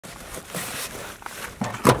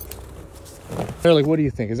They're like, what do you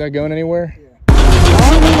think? Is that going anywhere? Yeah.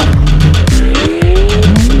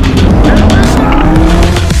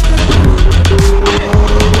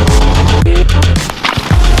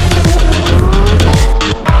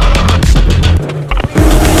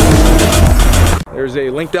 There's a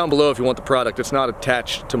link down below if you want the product. It's not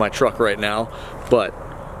attached to my truck right now, but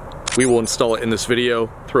we will install it in this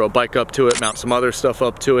video, throw a bike up to it, mount some other stuff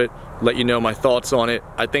up to it, let you know my thoughts on it.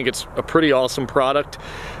 I think it's a pretty awesome product.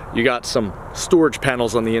 You got some storage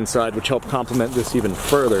panels on the inside which help complement this even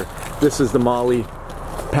further. This is the Moly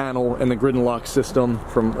panel and the grid and lock system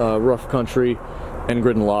from Rough Country and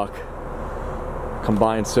Grid and Lock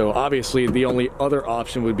combined. So obviously the only other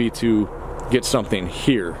option would be to get something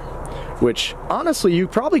here, which honestly you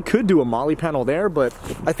probably could do a Moly panel there, but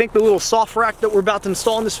I think the little soft rack that we're about to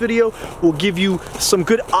install in this video will give you some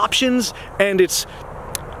good options, and it's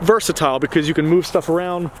versatile because you can move stuff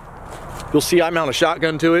around. You'll see I mount a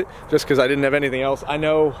shotgun to it just because I didn't have anything else. I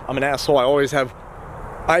know I'm an asshole. I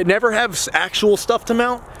never have actual stuff to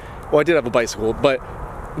mount. Well, I did have a bicycle, but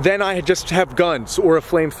then I just have guns or a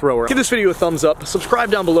flamethrower. Give this video a thumbs up, subscribe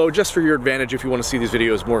down below just for your advantage if you want to see these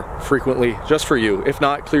videos more frequently, just for you. If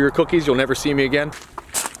not, clear your cookies, you'll never see me again.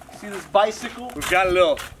 See this bicycle? We've got a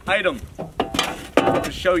little item to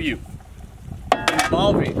show you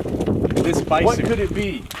involving this bicycle. What could it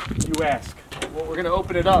be, you ask? Well, we're gonna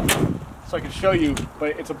open it up so I can show you,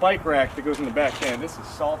 but it's a bike rack that goes in the back end. This is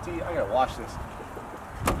salty, I gotta wash this.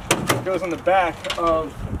 It goes on the back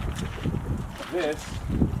of this.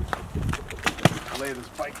 Lay this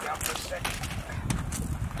bike down for a second.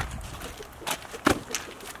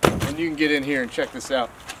 And you can get in here and check this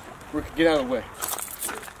out. Get out of the way.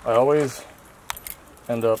 I always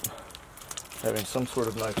end up having some sort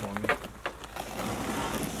of knife on me.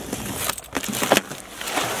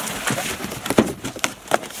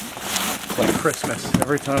 It's like Christmas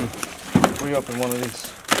every time we open one of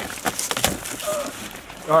these.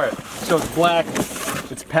 Alright, so it's black,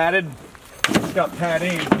 it's padded, it's got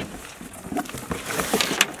padding.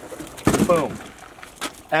 Boom.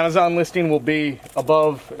 Amazon listing will be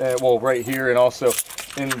above, well, right here, and also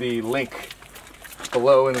in the link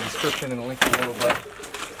below in the description and the link below. But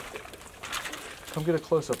come get a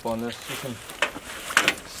close-up on this. You can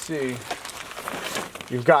see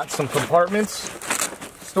you've got some compartments,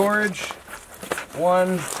 storage,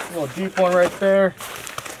 one little deep one right there,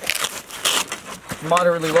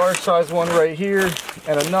 moderately large size one right here,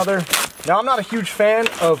 and another. Now, I'm not a huge fan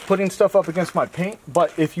of putting stuff up against my paint,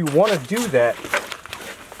 but if you want to do that,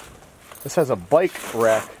 this has a bike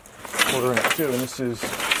rack holder in it too, and this is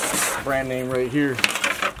brand name right here.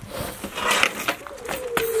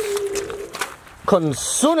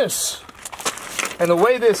 QUNSUNUS. And the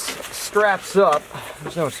way this straps up,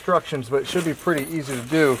 there's no instructions, but it should be pretty easy to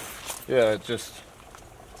do. Yeah, it just,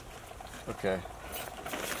 okay.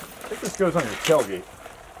 I think this goes on your tailgate.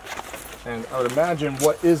 And I would imagine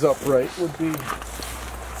what is upright would be the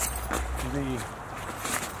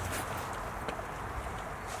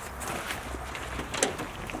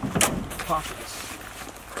pockets.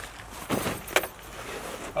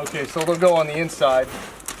 Okay, so they'll go on the inside,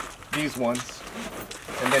 these ones,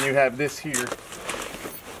 and then you have this here.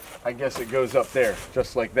 I guess it goes up there,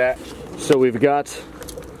 just like that. So we've got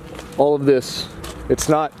all of this. It's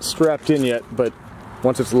not strapped in yet, but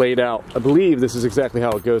once it's laid out, I believe this is exactly how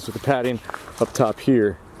it goes with the padding up top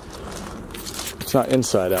here. It's not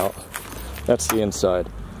inside out. That's the inside.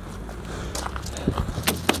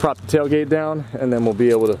 Prop the tailgate down, and then we'll be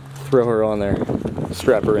able to throw her on there,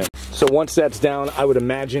 strap her in. So once that's down, I would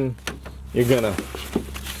imagine you're gonna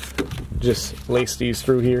just lace these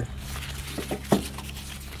through here,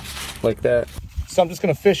 like that. So I'm just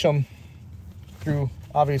gonna fish them through,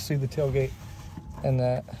 obviously, the tailgate and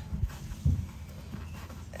that.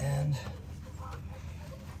 And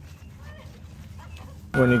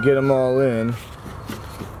when you get them all in,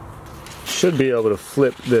 should be able to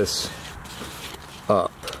flip this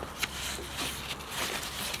up.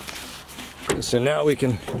 So now we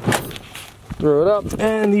can throw it up,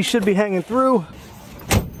 and these should be hanging through.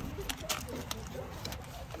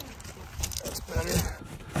 That's better.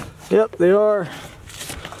 Yep, they are.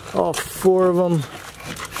 All four of them.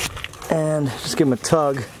 And just give them a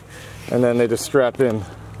tug, and then they just strap in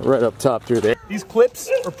right up top through there. These clips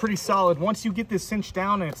are pretty solid. Once you get this cinched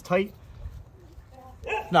down and it's tight,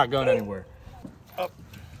 it's not going anywhere. Up.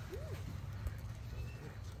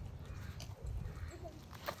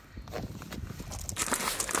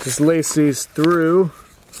 Just lace these through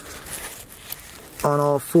on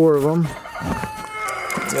all four of them,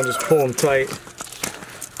 and just pull them tight.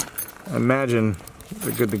 I imagine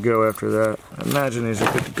they're good to go after that. I imagine these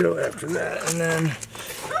are good to go after that, and then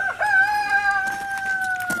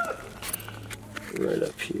right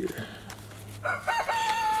up here.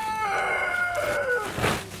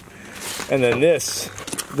 And then this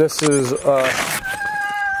is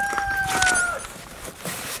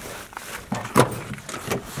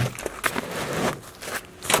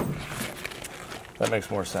that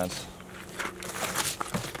makes more sense.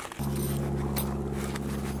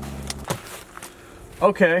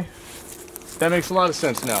 Okay, that makes a lot of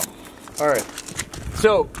sense now. All right,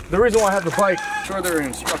 so the reason why I have the bike, I'm sure there are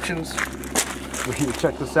instructions for you to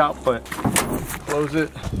check this out, but close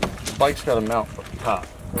it. The bike's got to mount up top,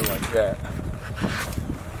 or like that.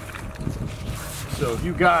 So if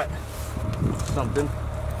you got something,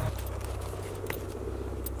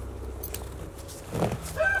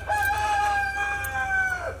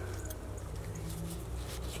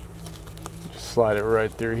 slide it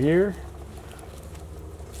right through here.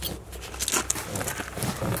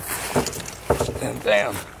 And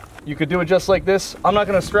bam. You could do it just like this. I'm not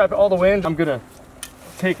gonna strap it all the way in. I'm gonna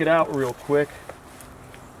take it out real quick.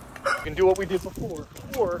 You can do what we did before,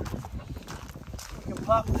 or you can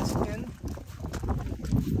pop this in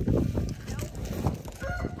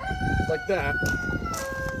like that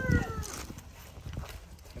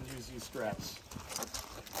and use these straps.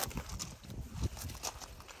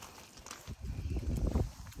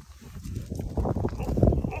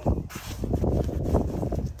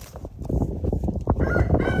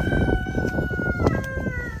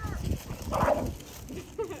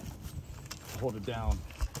 Hold it down,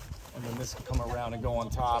 and then this can come around and go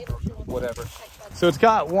on top or whatever. So it's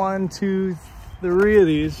got 1, 2, 3 of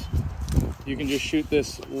these. You can just shoot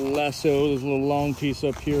this lasso, this little long piece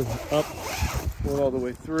up here, up, pull it all the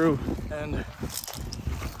way through, and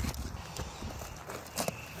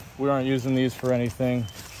we aren't using these for anything.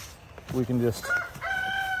 We can just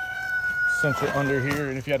cinch it under here,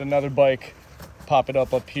 and if you had another bike, pop it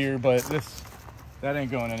up here, but that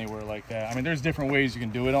ain't going anywhere like that. I mean, there's different ways you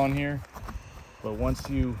can do it on here, but once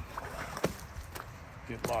you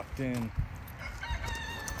get locked in,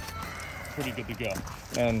 pretty good to go.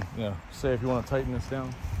 And you know, say if you want to tighten this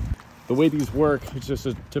down, the way these work, it's just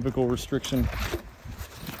a typical restriction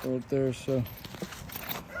right there. So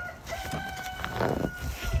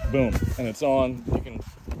boom, and it's on. You can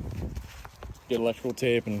get electrical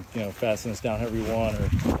tape and, you know, fasten this down however you want, or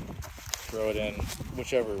throw it in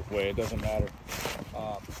whichever way, it doesn't matter.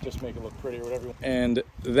 Just make it look pretty or whatever you want. And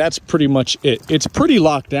that's pretty much it. It's pretty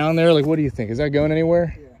locked down there. Like, what do you think? Is that going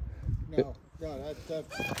anywhere? Yeah. No,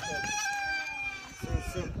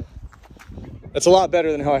 that's a lot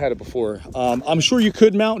better than how I had it before. I'm sure you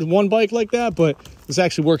could mount one bike like that, but this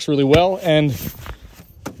actually works really well. And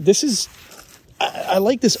this is, I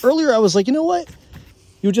like this. Earlier I was like, you know what?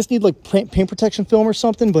 You would just need like paint protection film or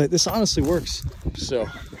something, but this honestly works. So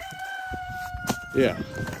yeah,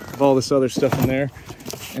 have all this other stuff in there.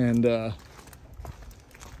 And I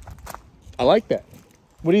like that.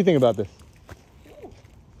 What do you think about this? Cool.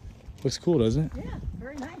 Looks cool, doesn't it? Yeah,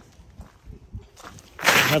 very nice.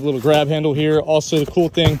 Have a little grab handle here. Also, the cool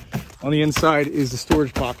thing on the inside is the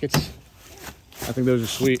storage pockets. I think those are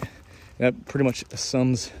sweet. That pretty much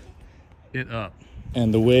sums it up.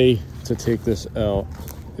 And the way to take this out,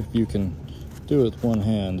 if you can do it with one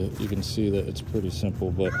hand, you can see that it's pretty simple,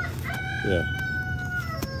 but yeah.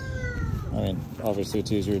 I mean, obviously it's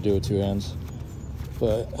easier to do with two hands,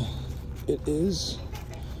 but it is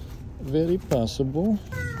very possible.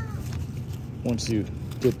 Once you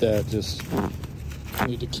get that, just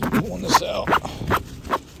need to keep pulling this out.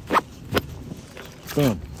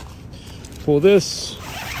 Boom. Pull this,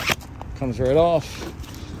 comes right off.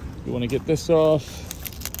 You want to get this off.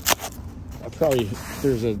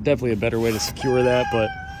 There's definitely a better way to secure that, but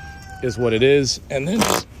is what it is. And then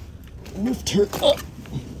just lift her up,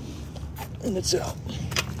 and it's out.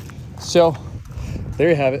 So there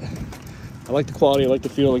you have it. I like the quality, I like the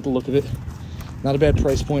feel, I like the look of it. Not a bad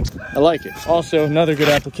price point. I like it. Also, another good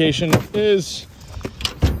application is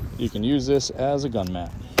you can use this as a gun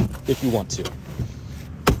mat if you want to.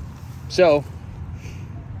 So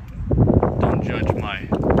don't judge my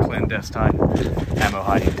clandestine ammo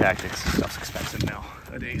hiding tactics. Stuff's expensive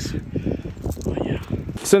nowadays. But yeah.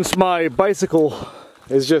 Since my bicycle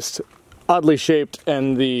is just oddly shaped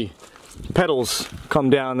and the pedals come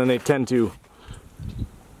down, and they tend to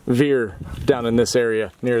veer down in this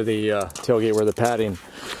area near the tailgate where the padding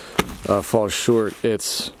falls short,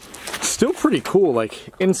 it's still pretty cool.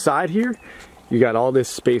 Like inside here, you got all this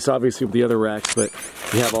space, obviously with the other racks, but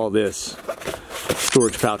you have all this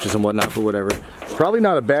storage pouches and whatnot for whatever. Probably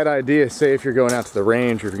not a bad idea, say if you're going out to the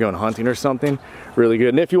range or if you're going hunting or something. Really good.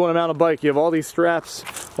 And if you want to mount a bike, you have all these straps,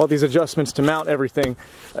 all these adjustments to mount everything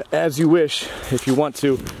as you wish. If you want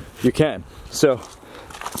to, you can. So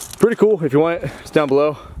pretty cool. If you want it, it's down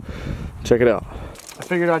below. Check it out. I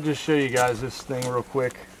figured I'd just show you guys this thing real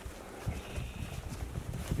quick.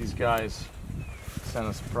 These guys sent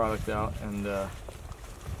us a product out, and yeah,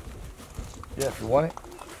 if you want it,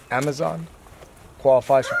 Amazon,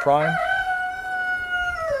 qualifies for Prime,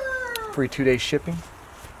 free 2-day shipping.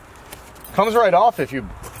 Comes right off if you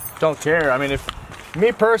don't care. I mean, if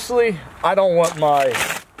me personally, I don't want my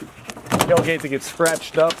tailgate to get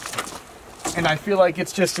scratched up, and I feel like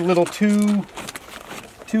it's just a little too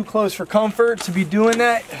close for comfort to be doing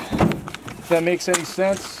that, if that makes any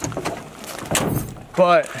sense.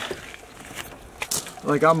 But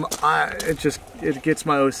like it gets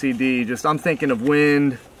my OCD. I'm thinking of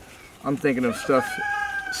wind, I'm thinking of stuff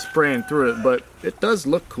spraying through it, but it does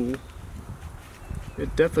look cool.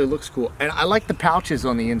 It definitely looks cool. And I like the pouches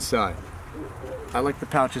on the inside. I like the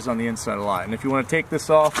pouches on the inside a lot. And if you want to take this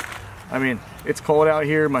off, I mean, it's cold out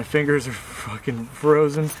here, my fingers are fucking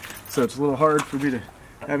frozen, so it's a little hard for me to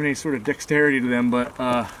have any sort of dexterity to them, but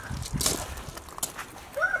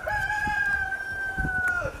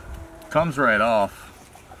comes right off.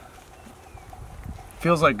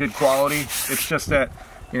 Feels like good quality. It's just that,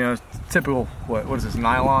 you know, typical, what is this,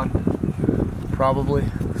 nylon? Probably,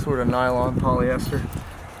 sort of nylon, polyester.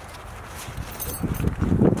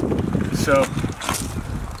 So,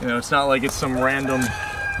 you know, it's not like it's some random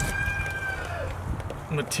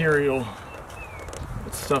material.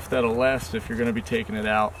 It's stuff that'll last if you're gonna be taking it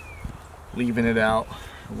out, leaving it out,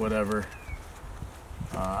 or whatever.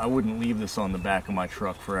 I wouldn't leave this on the back of my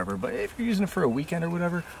truck forever, but if you're using it for a weekend or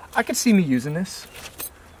whatever, I could see me using this.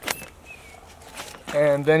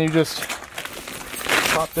 And then you just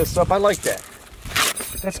pop this up. I like that.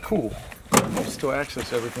 That's cool. You still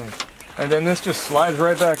access everything. And then this just slides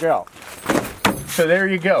right back out. So there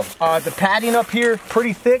you go. The padding up here,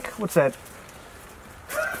 pretty thick. What's that?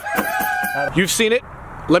 You've seen it.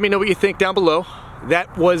 Let me know what you think down below.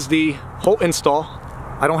 That was the whole install.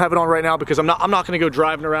 I don't have it on right now because I'm not gonna go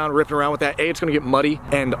driving around, ripping around with that. A, it's gonna get muddy,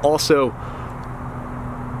 and also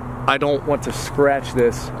I don't want to scratch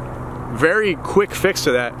this. Very quick fix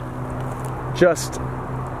to that. Just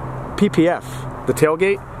PPF, the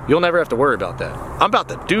tailgate. You'll never have to worry about that. I'm about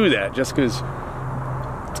to do that just because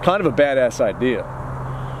it's kind of a badass idea.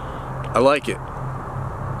 I like it.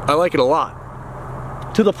 I like it a lot.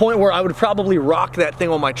 To the point where I would probably rock that thing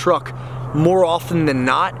on my truck more often than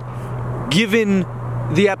not, given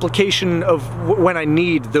the application of when I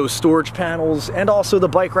need those storage panels and also the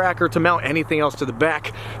bike rack or to mount anything else to the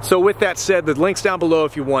back. So with that said, the link's down below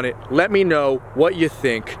if you want it. Let me know what you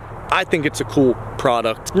think. I think it's a cool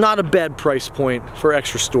product. Not a bad price point for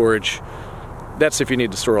extra storage. That's if you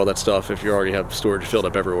need to store all that stuff, if you already have storage filled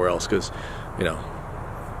up everywhere else, because, you know,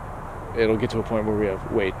 it'll get to a point where we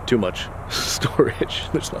have way too much storage.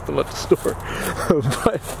 There's nothing left to store.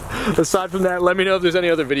 But aside from that, let me know if there's any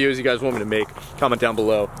other videos you guys want me to make. Comment down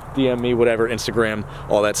below, DM me, whatever, Instagram,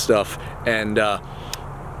 all that stuff. And have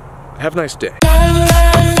a nice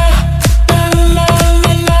day.